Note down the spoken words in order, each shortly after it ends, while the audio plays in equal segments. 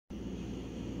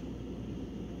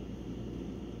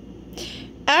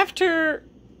after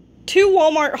 2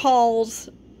 Walmart hauls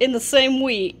in the same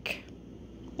week,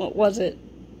 what was it,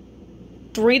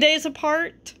 3 days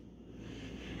apart,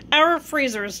 our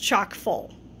freezer is chock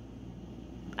full.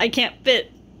 I can't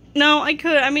fit. No, I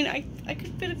could. I mean, I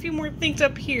could fit a few more things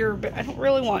up here, but I don't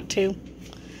really want to.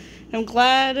 I'm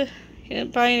glad I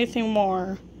didn't buy anything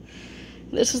more.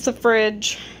 This is the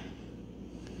fridge.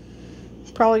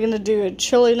 Probably going to do a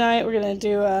chili night. We're going to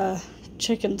do a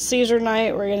chicken Caesar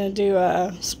night. We're going to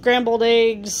do scrambled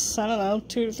eggs, I don't know,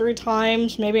 2 to 3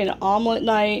 times. Maybe an omelet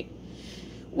night.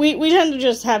 We tend to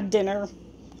just have dinner.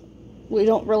 We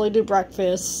don't really do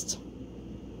breakfast.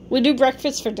 We do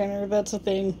breakfast for dinner. That's a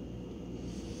thing.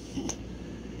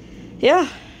 Yeah.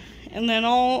 And then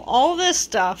all this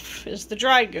stuff is the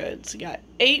dry goods. We got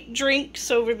 8 drinks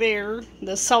over there.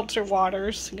 The seltzer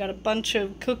waters. We got a bunch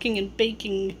of cooking and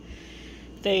baking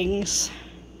things.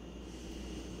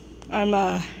 I'm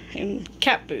in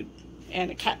cat food and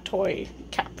a cat toy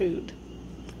cat food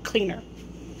cleaner.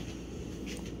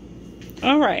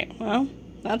 Alright, well,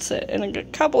 that's it. And a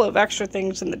couple of extra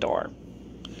things in the door.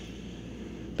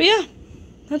 But yeah,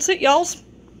 that's it, y'alls.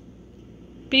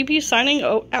 BB signing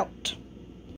out.